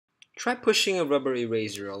Try pushing a rubber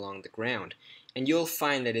eraser along the ground, and you'll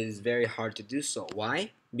find that it is very hard to do so. Why?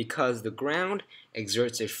 Because the ground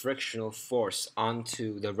exerts a frictional force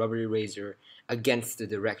onto the rubber eraser against the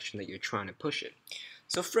direction that you're trying to push it.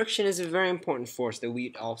 So friction is a very important force that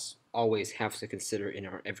we always have to consider in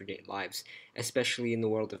our everyday lives, especially in the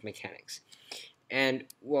world of mechanics. And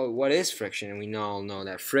well, what is friction? And we all know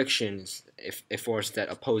that friction is a force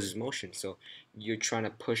that opposes motion. So you're trying to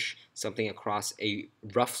push something across a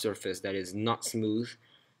rough surface that is not smooth.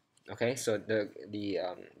 Okay, so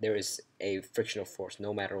there is a frictional force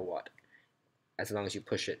no matter what, as long as you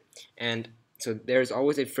push it. And so there's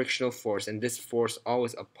always a frictional force, and this force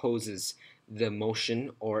always opposes the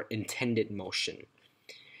motion or intended motion.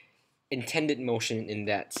 Intended motion in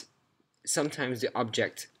that sometimes the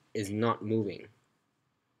object is not moving,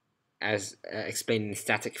 as explained in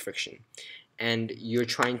static friction, and you're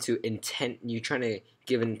trying to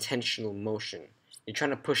give an intentional motion. You're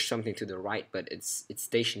trying to push something to the right, but it's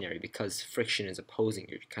stationary because friction is opposing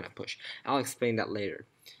your kind of push. I'll explain that later.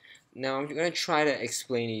 Now I'm going to try to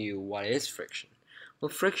explain to you what is friction. Well,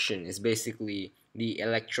 friction is basically the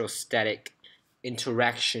electrostatic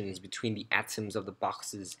interactions between the atoms of the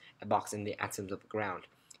box and the atoms of the ground.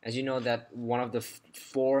 As you know that one of the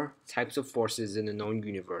four types of forces in the known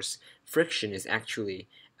universe, friction is actually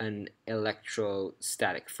an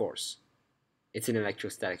electrostatic force. It's an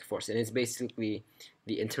electrostatic force, and it's basically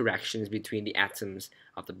the interactions between the atoms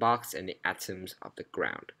of the box and the atoms of the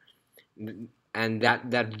ground. And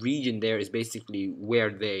that region there is basically where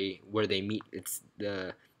they meet. It's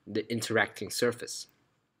the interacting surface.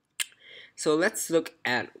 So let's look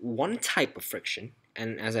at one type of friction,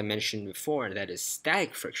 and as I mentioned before, that is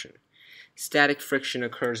static friction. Static friction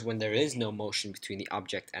occurs when there is no motion between the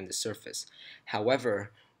object and the surface.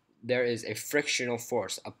 However, there is a frictional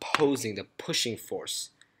force opposing the pushing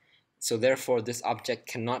force. So therefore, this object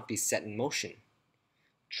cannot be set in motion.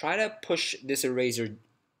 Try to push this eraser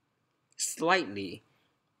slightly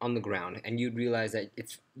on the ground, and you'd realize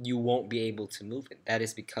that you won't be able to move it. That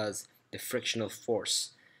is because the frictional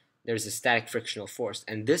force, there's a static frictional force,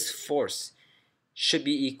 and this force should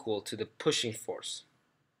be equal to the pushing force,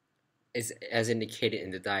 as indicated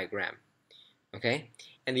in the diagram. Okay?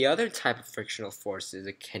 And the other type of frictional force is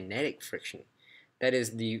a kinetic friction. That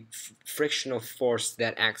is the frictional force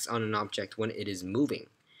that acts on an object when it is moving.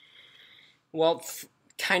 Well,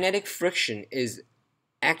 kinetic friction is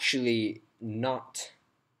actually not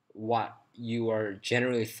what you are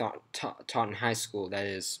generally taught in high school. That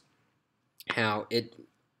is how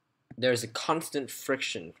there's a constant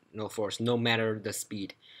frictional force no matter the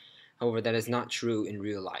speed. However, that is not true in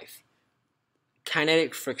real life.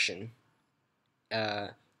 Kinetic friction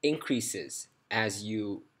increases as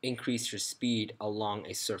you increase your speed along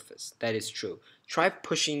a surface. That is true. Try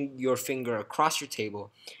pushing your finger across your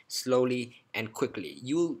table slowly and quickly.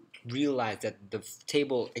 You'll realize that the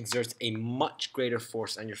table exerts a much greater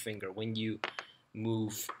force on your finger when you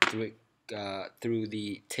move through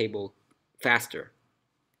the table faster.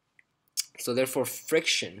 So therefore,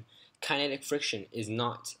 kinetic friction, is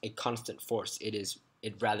not a constant force.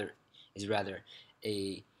 It rather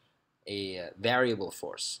a variable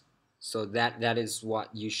force. So that is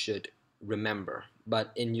what you should remember.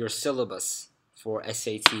 But in your syllabus for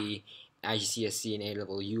SAT, IGCSE, and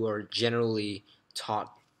A-level, you are generally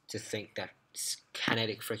taught to think that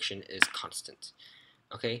kinetic friction is constant.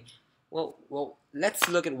 Okay? Well, let's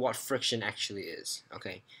look at what friction actually is.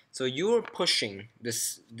 Okay? So you're pushing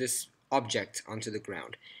this object onto the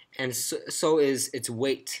ground, and so is its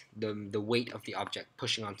weight, the weight of the object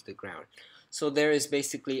pushing onto the ground. So there is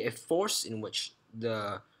basically a force in which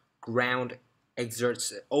the ground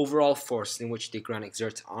exerts, overall force in which the ground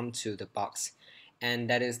exerts onto the box, and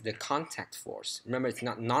that is the contact force. Remember, it's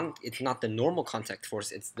not the normal contact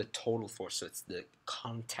force, it's the total force, so it's the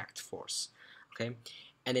contact force. Okay?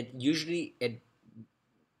 And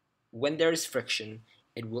when there is friction,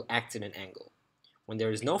 it will act at an angle. When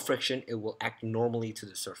there is no friction, it will act normally to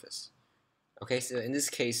the surface. Okay, so in this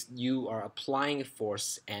case, you are applying a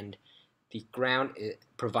force, and the ground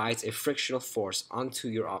provides a frictional force onto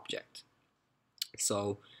your object.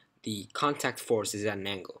 So the contact force is at an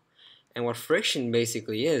angle. And what friction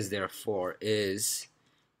basically is, therefore, is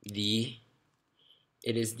the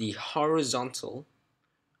horizontal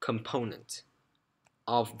component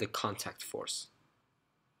of the contact force.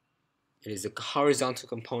 It is a horizontal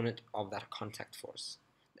component of that contact force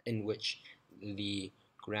in which the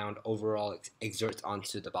ground overall exerts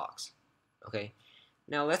onto the box. Okay,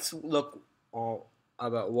 now let's look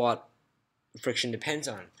about what friction depends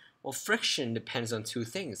on. Well, friction depends on two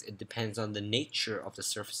things. It depends on the nature of the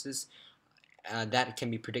surfaces that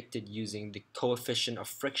can be predicted using the coefficient of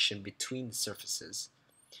friction between the surfaces.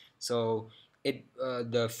 So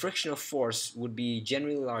the frictional force would be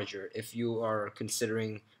generally larger if you are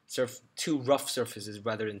considering two rough surfaces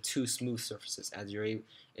rather than two smooth surfaces, as it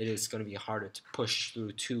is going to be harder to push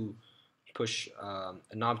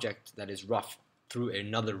an object that is rough through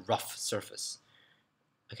another rough surface.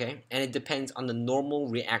 Okay, and it depends on the normal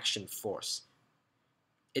reaction force.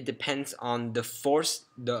 It depends on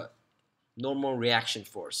the normal reaction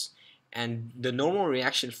force, and the normal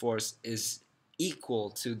reaction force is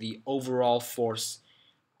equal to the overall force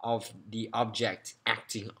of the object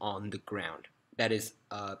acting on the ground. That is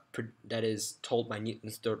told by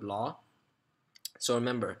Newton's third law. So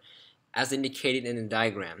remember, as indicated in the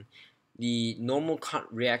diagram, the normal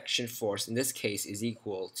reaction force in this case is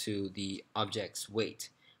equal to the object's weight.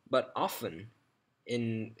 But often,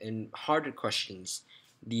 in harder questions,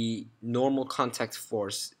 the normal contact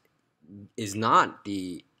force is not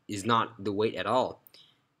the weight at all.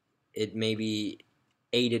 It may be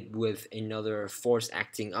aided with another force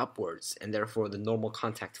acting upwards, and therefore the normal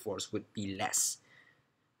contact force would be less.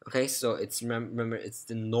 Okay, so remember, it's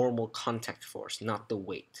the normal contact force, not the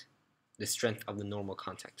weight, the strength of the normal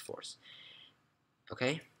contact force.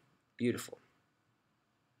 Okay, beautiful.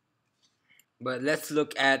 But let's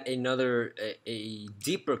look at a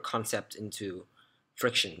deeper concept into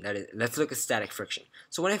friction. That is, let's look at static friction.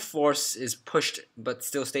 So when a force is pushed but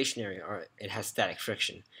still stationary, or it has static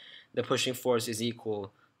friction, the pushing force is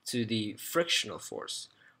equal to the frictional force.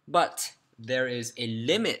 But there is a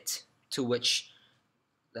limit to which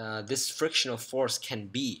this frictional force can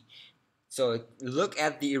be. So look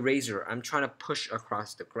at the eraser. I'm trying to push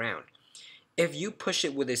across the ground. If you push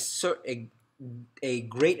it with a certain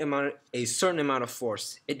amount of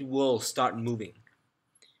force, it will start moving.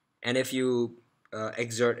 And if you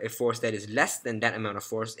exert a force that is less than that amount of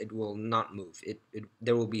force, it will not move.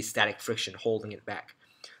 There will be static friction holding it back.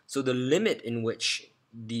 So the limit in which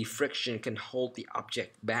the friction can hold the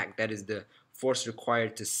object back, that is the force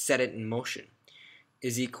required to set it in motion,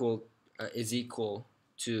 is equal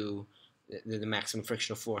to the maximum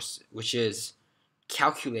frictional force, which is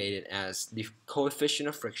calculated as the coefficient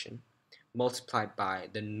of friction multiplied by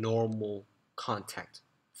the normal contact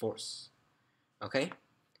force. Okay?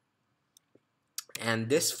 And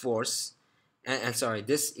this force,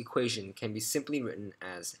 this equation can be simply written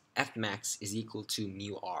as F max is equal to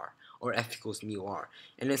mu r, or F equals mu r.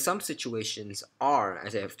 And in some situations, r,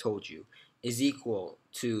 as I have told you, is equal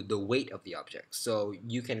to the weight of the object. So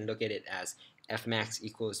you can look at it as F max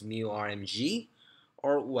equals mu r mg,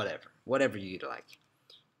 or whatever you'd like.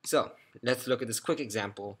 So let's look at this quick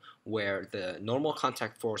example where the normal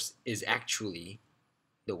contact force is actually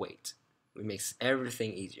the weight. It makes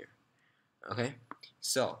everything easier. Okay,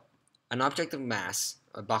 so an object of mass,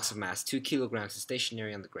 a box of mass, 2 kilograms, is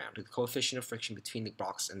stationary on the ground. The coefficient of friction between the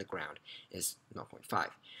box and the ground is 0.5.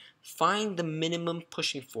 Find the minimum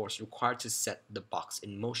pushing force required to set the box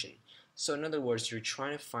in motion. So in other words, you're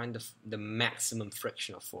trying to find the maximum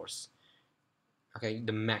frictional force. Okay,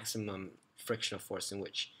 the maximum frictional force in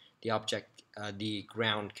which the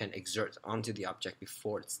ground can exert onto the object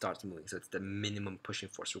before it starts moving. So it's the minimum pushing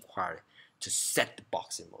force required to set the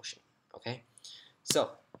box in motion. Okay,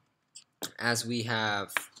 so as we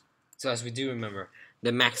do remember,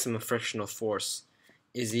 the maximum frictional force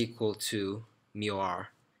is equal to mu r,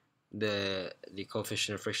 the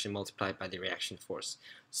coefficient of friction multiplied by the reaction force.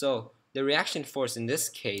 So the reaction force in this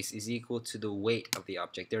case is equal to the weight of the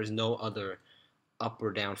object. There is no other up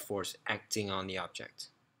or down force acting on the object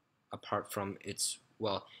apart from its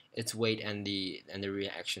weight and the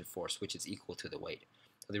reaction force, which is equal to the weight.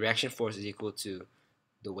 So the reaction force is equal to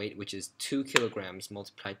the weight, which is 2 kilograms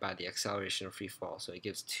multiplied by the acceleration of free fall. So it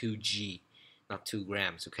gives 2g, not 2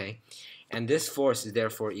 grams, okay? And this force is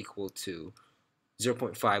therefore equal to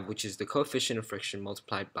 0.5, which is the coefficient of friction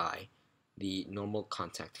multiplied by the normal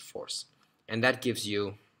contact force. And that gives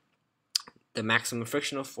you the maximum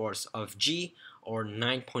frictional force of G, or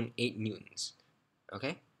 9.8 newtons,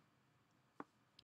 okay?